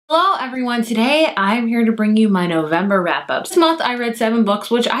Hello everyone, today I'm here to bring you my November wrap-up. This month I read 7 books,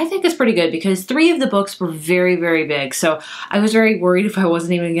 which I think is pretty good because 3 of the books were very, very big. So I was very worried if I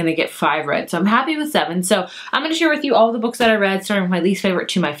wasn't even going to get 5 read. So I'm happy with 7. So I'm going to share with you all the books that I read, starting with my least favorite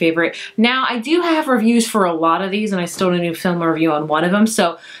to my favorite. Now I do have reviews for a lot of these and I still need to film a review on one of them.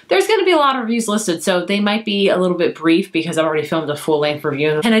 So there's going to be a lot of reviews listed. So they might be a little bit brief because I've already filmed a full-length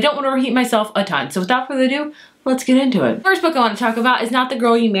review and I don't want to repeat myself a ton. So without further ado, let's get into it. First book I want to talk about is Not the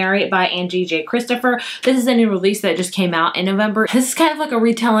Girl You Marry by Angie J. Christopher. This is a new release that just came out in November. This is kind of like a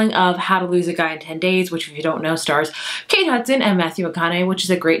retelling of How to Lose a Guy in 10 Days, which if you don't know stars Kate Hudson and Matthew McConaughey, which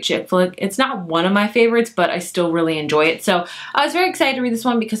is a great chick flick. It's not one of my favorites, but I still really enjoy it. So I was very excited to read this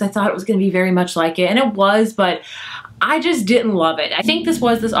one because I thought it was going to be very much like it, and it was, but I just didn't love it. I think this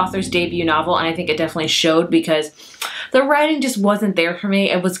was this author's debut novel, and I think it definitely showed because the writing just wasn't there for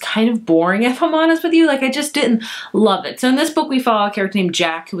me. It was kind of boring, if I'm honest with you. Like, I just didn't love it. So in this book, we follow a character named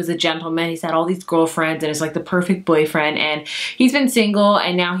Jack, who is a gentleman. He's had all these girlfriends and is like the perfect boyfriend, and he's been single,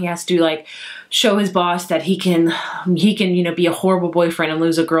 and now he has to like show his boss that he can, you know, be a horrible boyfriend and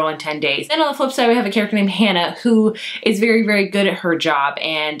lose a girl in 10 days. Then on the flip side, we have a character named Hannah who is very, very good at her job.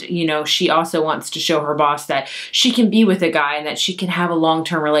 And, you know, she also wants to show her boss that she can be with a guy and that she can have a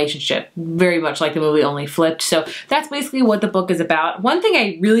long-term relationship. Very much like the movie, only flipped. So that's basically what the book is about. One thing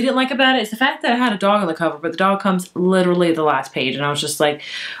I really didn't like about it is the fact that it had a dog on the cover, but the dog comes literally the last page. And I was just like,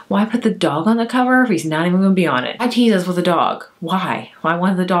 why put the dog on the cover if he's not even going to be on it? I tease us with a dog. Why? Why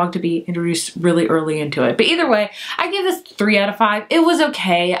wanted the dog to be introduced really early into it? But either way, I give this 3 out of 5. It was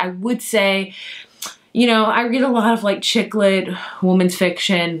okay. I would say, you know, I read a lot of like chick lit, women's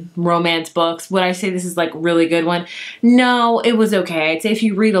fiction, romance books. Would I say this is like a really good one? No, it was okay. I'd say if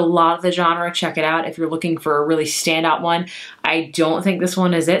you read a lot of the genre, check it out. If you're looking for a really standout one, I don't think this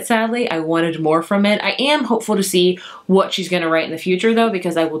one is it, sadly. I wanted more from it. I am hopeful to see what she's going to write in the future though,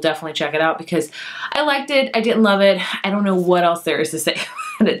 because I will definitely check it out because I liked it. I didn't love it. I don't know what else there is to say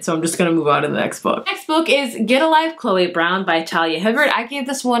about it, so I'm just going to move on to the next book. Next book is Get a Life, Chloe Brown by Talia Hibbert. I gave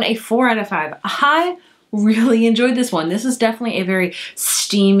this one a 4 out of 5. I really enjoyed this one. This is definitely a very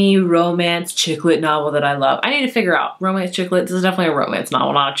steamy romance chick lit novel that I love. I need to figure out romance chick lit. This is definitely a romance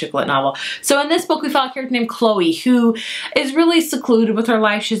novel, not a chick lit novel. So in this book, we follow a character named Chloe who is really secluded with her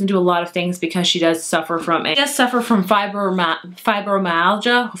life. She doesn't do a lot of things because she does suffer from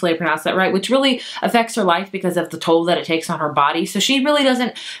fibromyalgia, hopefully I pronounced that right, which really affects her life because of the toll that it takes on her body. So she really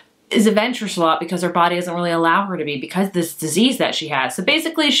is adventurous a lot because her body doesn't really allow her to be because of this disease that she has. So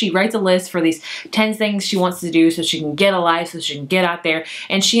basically she writes a list for these 10 things she wants to do so she can get a life, so she can get out there,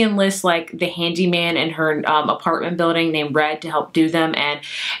 and she enlists like the handyman in her apartment building named Red to help do them, and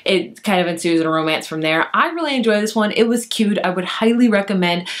it kind of ensues in a romance from there. I really enjoyed this one. It was cute. I would highly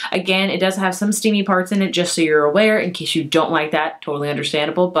recommend. Again, it does have some steamy parts in it just so you're aware in case you don't like that. Totally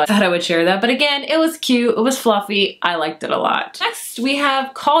understandable, but I thought I would share that. But again, it was cute. It was fluffy. I liked it a lot. Next, we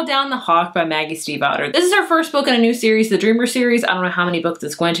have Call Down the Hawk by Maggie Stiefvater. This is her first book in a new series, the Dreamer series. I don't know how many books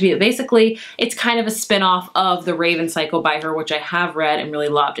it's going to be, but basically it's kind of a spin-off of The Raven Cycle by her, which I have read and really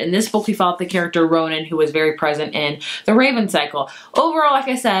loved. In this book, we followed the character Ronan, who was very present in The Raven Cycle. Overall, like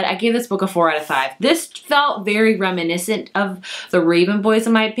I said, I gave this book a 4 out of 5. This felt very reminiscent of The Raven Boys,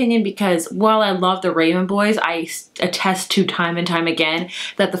 in my opinion, because while I love The Raven Boys, I attest to time and time again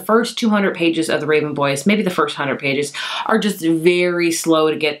that the first 200 pages of The Raven Boys, maybe the first 100 pages, are just very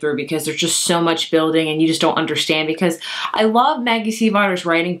slow to get through because there's just so much building and you just don't understand, because I love Maggie Stiefvater's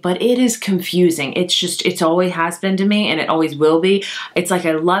writing, but it is confusing. It's always has been to me and it always will be. It's like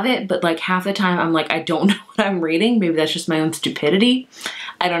I love it, but like half the time I'm like, I don't know what I'm reading. Maybe that's just my own stupidity.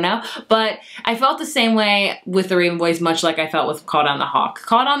 I don't know. But I felt the same way with The Raven Boys, much like I felt with Call Down the Hawk.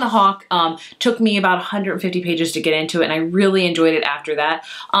 Call Down the Hawk took me about 150 pages to get into it, and I really enjoyed it after that.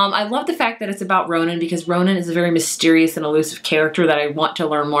 I love the fact that it's about Ronan because Ronan is a very mysterious and elusive character that I want to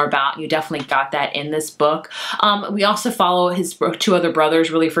learn more about. You definitely got that in this book. We also follow his 2 other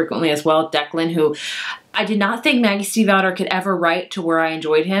brothers really frequently as well. Declan, who I did not think Maggie Stiefvater could ever write to where I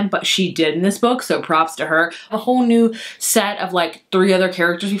enjoyed him, but she did in this book, so props to her. A whole new set of like 3 other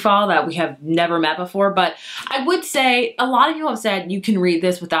characters we follow that we have never met before, but I would say a lot of people have said you can read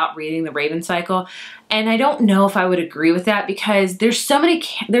this without reading The Raven Cycle, and I don't know if I would agree with that because there's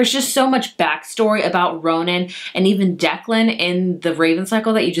just so much backstory about Ronan and even Declan in The Raven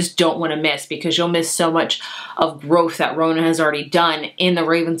Cycle that you just don't want to miss, because you'll miss so much of growth that Ronan has already done in The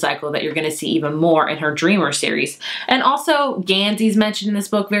Raven Cycle that you're going to see even more in her Dreamer series. And also Gansey's mentioned in this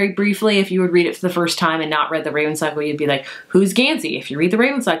book very briefly. If you would read it for the first time and not read the Raven Cycle, you'd be like, who's Gansey? If you read the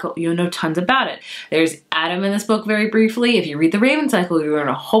Raven Cycle, you'll know tons about it. There's Adam in this book very briefly. If you read the Raven Cycle, you learn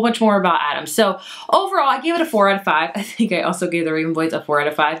a whole bunch more about Adam. So overall, I gave it a 4 out of 5. I think I also gave the Raven Boys a 4 out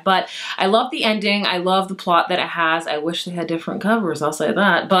of 5, but I love the ending. I love the plot that it has. I wish they had different covers, I'll say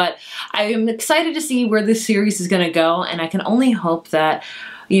that, but I am excited to see where this series is going to go, and I can only hope that,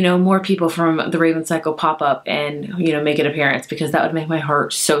 you know, more people from the Raven Cycle pop up and, you know, make an appearance, because that would make my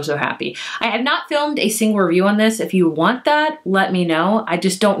heart so, so happy. I have not filmed a single review on this. If you want that, let me know. I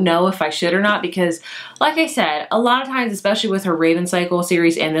just don't know if I should or not, because like I said, a lot of times, especially with her Raven Cycle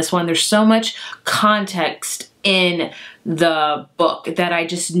series and this one, there's so much context in the book that I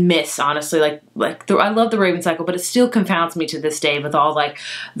just miss, honestly. I love the Raven Cycle, but it still confounds me to this day with all like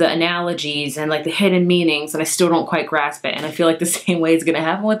the analogies and like the hidden meanings, and I still don't quite grasp it, and I feel like the same way is going to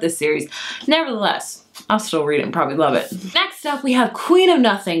happen with this series. Nevertheless, I'll still read it and probably love it. Next up, we have Queen of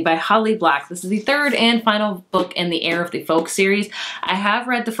Nothing by Holly Black. This is the third and final book in the Heir of the Folk series. I have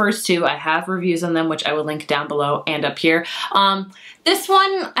read the first two. I have reviews on them, which I will link down below and up here. This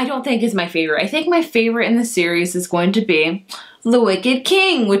one I don't think is my favorite. I think my favorite in the series is going to be The Wicked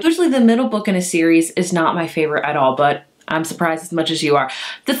King, which usually the middle book in a series is not my favorite at all, but I'm surprised as much as you are.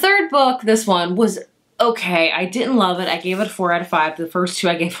 The third book, this one, was okay. I didn't love it. I gave it a 4 out of 5. The first two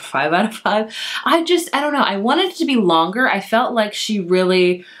I gave a 5 out of 5. I don't know. I wanted it to be longer. I felt like she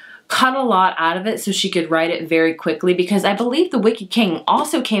really cut a lot out of it so she could write it very quickly, because I believe The Wicked King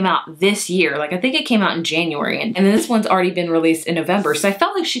also came out this year. Like, I think it came out in January, and this one's already been released in November. So I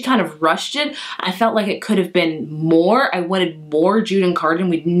felt like she kind of rushed it. I felt like it could have been more. I wanted more Jude and Carden.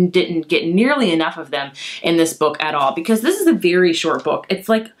 We didn't get nearly enough of them in this book at all, because this is a very short book. It's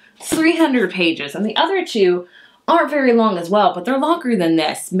like 300 pages, and the other two aren't very long as well, but they're longer than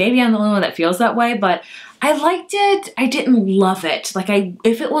this. Maybe I'm the only one that feels that way, but I liked it. I didn't love it. Like,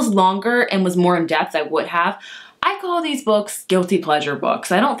 if it was longer and was more in depth, I would have. I call these books guilty pleasure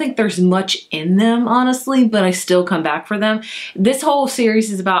books. I don't think there's much in them, honestly, but I still come back for them. This whole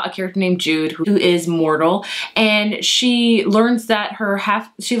series is about a character named Jude, who is mortal, and she learns that her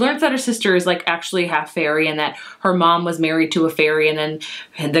sister is like actually half fairy, and that her mom was married to a fairy, and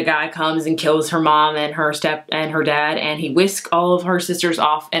then the guy comes and kills her mom and her dad, and he whisks all of her sisters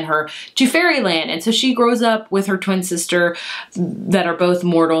off to fairyland. And so she grows up with her twin sister that are both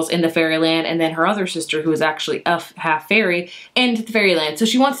mortals in the fairyland, and then her other sister, who is actually half fairy, into the fairyland. So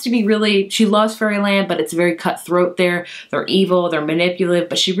she wants to be she loves fairyland, but it's very cutthroat there. They're evil, they're manipulative,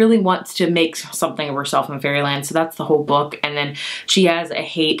 but she really wants to make something of herself in fairyland. So that's the whole book. And then she has a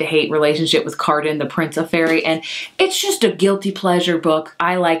hate-to-hate relationship with Carden, the Prince of Fairy, and it's just a guilty pleasure book.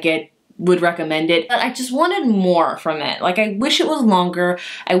 I like it. Would recommend it, but I just wanted more from it. Like, I wish it was longer.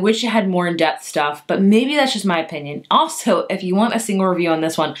 I wish it had more in-depth stuff, but maybe that's just my opinion. Also, if you want a single review on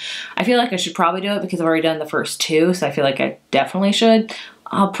this one, I feel like I should probably do it because I've already done the first two, so I feel like I definitely should.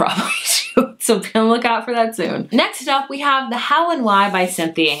 I'll probably do it, so be on the lookout for that soon. Next up, we have The How and Why by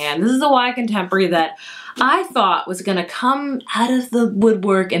Cynthia Hand. This is a YA contemporary that I thought was gonna come out of the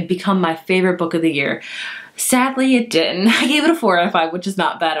woodwork and become my favorite book of the year. Sadly, it didn't. I gave it a 4 out of 5, which is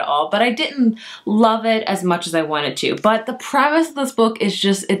not bad at all, but I didn't love it as much as I wanted to. But the premise of this book is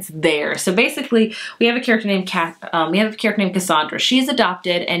just, it's there. So basically, we have a character named Cassandra. She's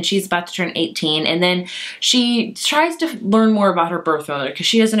adopted, and she's about to turn 18, and then she tries to learn more about her birth mother, because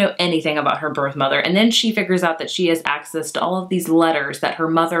she doesn't know anything about her birth mother. And then she figures out that she has access to all of these letters that her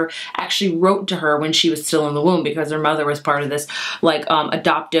mother actually wrote to her when she was still in the womb, because her mother was part of this like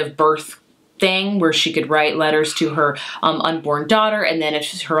adoptive birth thing where she could write letters to her unborn daughter, and then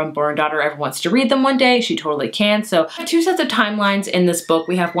if her unborn daughter ever wants to read them one day, she totally can. So two sets of timelines in this book.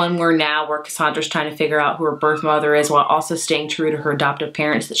 We have one where Cassandra's trying to figure out who her birth mother is while also staying true to her adoptive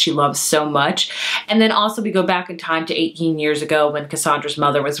parents that she loves so much. And then also we go back in time to 18 years ago when Cassandra's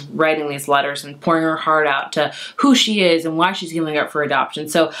mother was writing these letters and pouring her heart out to who she is and why she's giving up for adoption.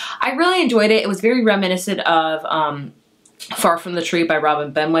 So I really enjoyed it. It was very reminiscent of Far From the Tree by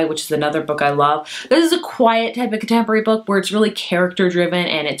Robin Benway, which is another book I love. This is a quiet type of contemporary book where it's really character driven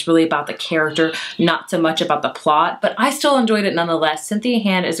and it's really about the character, not so much about the plot, but I still enjoyed it nonetheless. Cynthia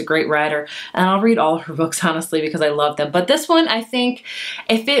Hand is a great writer, and I'll read all of her books honestly because I love them. But this one, I think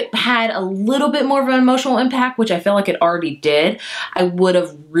if it had a little bit more of an emotional impact, which I feel like it already did, I would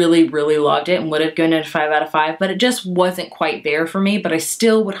have really, really loved it and would have given it a 5 out of 5, but it just wasn't quite there for me. But I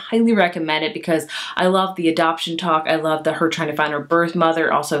still would highly recommend it because I love the adoption talk. I love the her trying to find her birth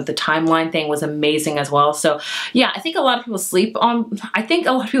mother. Also, the timeline thing was amazing as well. So yeah, I think a lot of people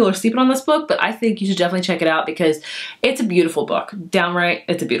are sleeping on this book, but I think you should definitely check it out because it's a beautiful book. Downright,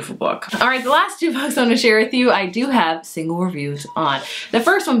 it's a beautiful book. All right, the last two books I want to share with you, I do have single reviews on. The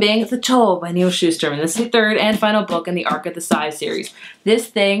first one being The Toll by Neil Shusterman. This is the third and final book in the Arc of the Size series. This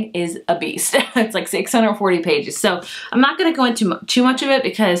thing is a beast. It's like 640 pages. So I'm not going to go into too much of it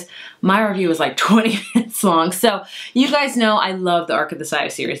because my review is like 20 minutes long. So you guys know I love the Arc of the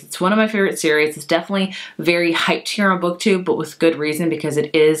Size series. It's one of my favorite series. It's definitely very hyped here on BookTube, but with good reason because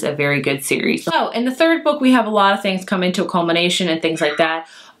it is a very good series. So in the third book, we have a lot of things come into a culmination and things like that.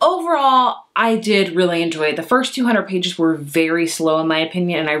 Overall, I did really enjoy it. The first 200 pages were very slow in my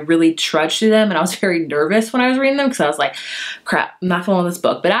opinion, and I really trudged through them, and I was very nervous when I was reading them because I was like, crap, I'm not following this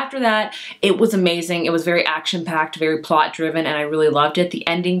book. But after that, it was amazing. It was very action-packed, very plot-driven, and I really loved it. The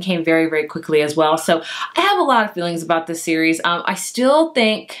ending came very, very quickly as well. So I have a lot of feelings about this series. I still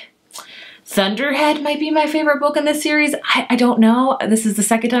think Thunderhead might be my favorite book in this series. I don't know. This is the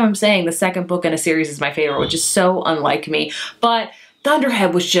second time I'm saying the second book in a series is my favorite, which is so unlike me. But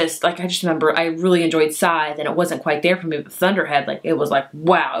Thunderhead was just, like, I just remember I really enjoyed Scythe and it wasn't quite there for me, but Thunderhead, like, it was like,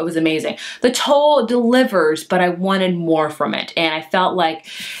 wow, it was amazing. The Toll delivers, but I wanted more from it. And I felt like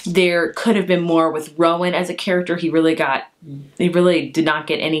there could have been more with Rowan as a character. He really did not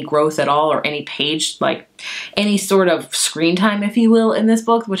get any growth at all or any page, like, any sort of screen time, if you will, in this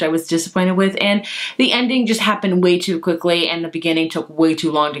book, which I was disappointed with. And the ending just happened way too quickly and the beginning took way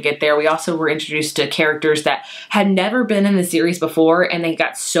too long to get there. We also were introduced to characters that had never been in the series before, and they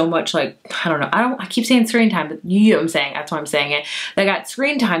got so much, like, I don't know, I keep saying screen time, but you know what I'm saying, that's why I'm saying it. They got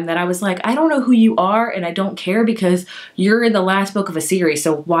screen time that I was like, I don't know who you are and I don't care because you're in the last book of a series,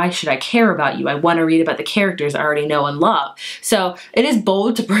 so why should I care about you? I want to read about the characters I already know and love. So it is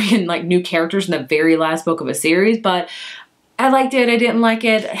bold to bring in like new characters in the very last book of a series, but I liked it, I didn't like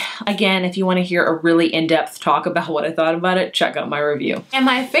it. Again, if you want to hear a really in-depth talk about what I thought about it, check out my review. And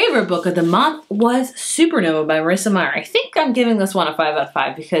my favorite book of the month was Supernova by Marissa Meyer. I think I'm giving this one a 5 out of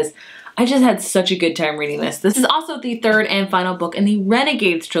 5 because I just had such a good time reading this. This is also the third and final book in the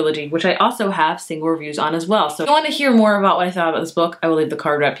Renegades trilogy, which I also have single reviews on as well. So if you want to hear more about what I thought about this book, I will leave the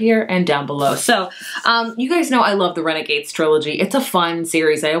card up here and down below. So you guys know I love the Renegades trilogy. It's a fun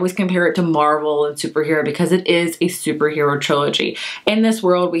series. I always compare it to Marvel and superhero because it is a superhero trilogy. In this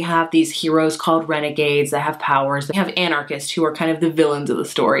world, we have these heroes called Renegades that have powers. We have anarchists who are kind of the villains of the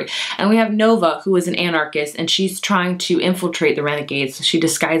story. And we have Nova, who is an anarchist, and she's trying to infiltrate the Renegades. So she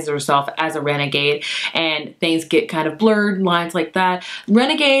disguises herself as a renegade and things get kind of blurred, lines like that.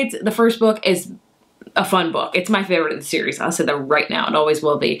 Renegades, the first book, is a fun book. It's my favorite of the series. I'll say that right now. It always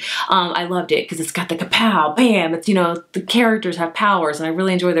will be. I loved it because it's got the kapow, bam. It's, you know, the characters have powers and I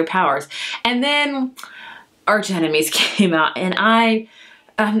really enjoy their powers. And then Arch Enemies came out and I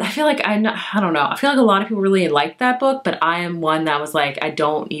feel like I don't know. I feel like a lot of people really liked that book, but I am one that was like, I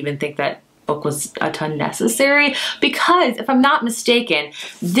don't even think that book was a ton necessary because if I'm not mistaken,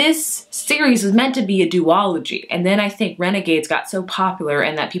 this series was meant to be a duology, and then I think Renegades got so popular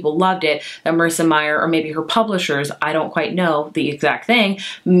and that people loved it that Marissa Meyer, or maybe her publishers, I don't quite know the exact thing,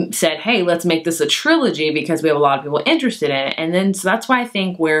 said, hey, let's make this a trilogy because we have a lot of people interested in it. And then so that's why I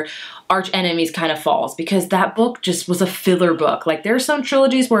think where Arch Enemies kind of falls, because that book just was a filler book. Like there are some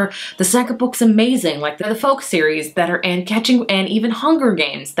trilogies where the second book's amazing, like the folk series that are, and Catching, and even Hunger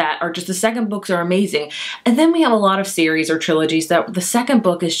Games, that are just, the second books are amazing. And then we have a lot of series or trilogies that the second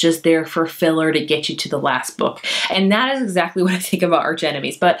book is just there for filler to get you to the last book. And that is exactly what I think about Arch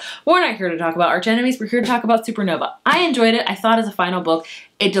Enemies. But we're not here to talk about Arch Enemies, we're here to talk about Supernova. I enjoyed it. I thought as a final book,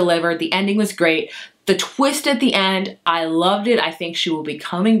 it delivered. The ending was great. The twist at the end, I loved it. I think she will be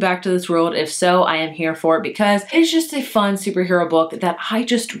coming back to this world. If so, I am here for it because it's just a fun superhero book that I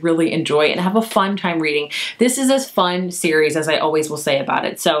just really enjoy and have a fun time reading. This is as fun series as I always will say about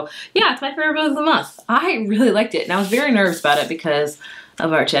it. So yeah, it's my favorite book of the month. I really liked it and I was very nervous about it because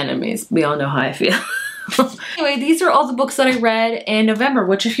of Arch Enemies. We all know how I feel. Anyway, these are all the books that I read in November,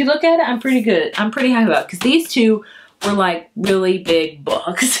 which if you look at it, I'm pretty good. I'm pretty happy about because these two were like really big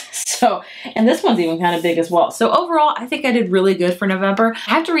books. So, and this one's even kind of big as well. So overall, I think I did really good for November.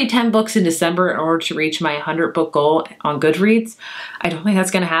 I have to read 10 books in December in order to reach my 100 book goal on Goodreads. I don't think that's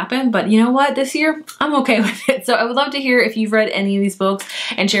going to happen, but you know what? This year, I'm okay with it. So I would love to hear if you've read any of these books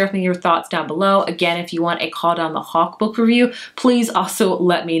and share with me your thoughts down below. Again, if you want a Call Down the Hawk book review, please also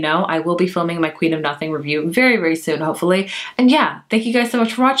let me know. I will be filming my Queen of Nothing review very, very soon, hopefully. And yeah, thank you guys so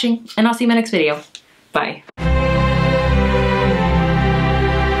much for watching, and I'll see you in my next video. Bye.